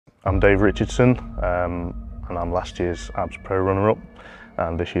I'm Dsve Richardson and I'm last year's Abs Pro runner-up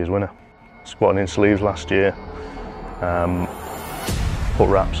and this year's winner. Squatting in sleeves last year, put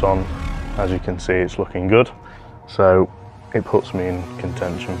wraps on. As you can see, it's looking good, so it puts me in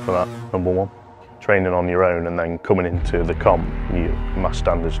contention for that #1. Training on your own and then coming into the comp, my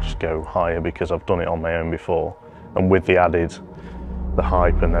standards just go higher because I've done it on my own before, and with the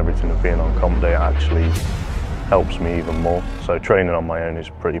hype and everything of being on comp day, it actually helps me even more. So training on my own is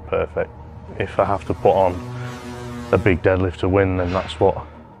pretty perfect. If I have to put on a big deadlift to win, then that's what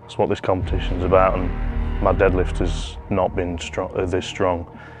this competition's about, and my deadlift has not been this strong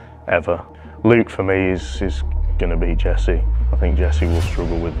ever. Luke for me is going to beat Jesse. I think Jesse will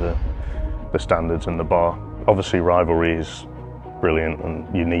struggle with the standards and the bar. Obviously rivalry is brilliant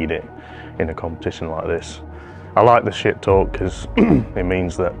and you need it in a competition like this. I like the shit talk because it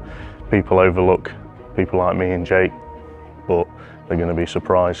means that people overlook people like me and Jake, but they're going to be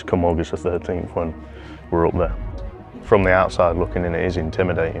surprised come August the 13th when we're up there. From the outside looking in, it is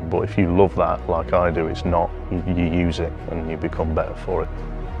intimidating, but if you love that like I do, it's not. You use it and you become better for it.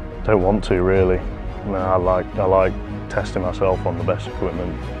 Don't want to really. No, I like testing myself on the best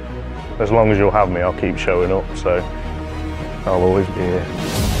equipment. As long as you'll have me, I'll keep showing up, so I'll always be here.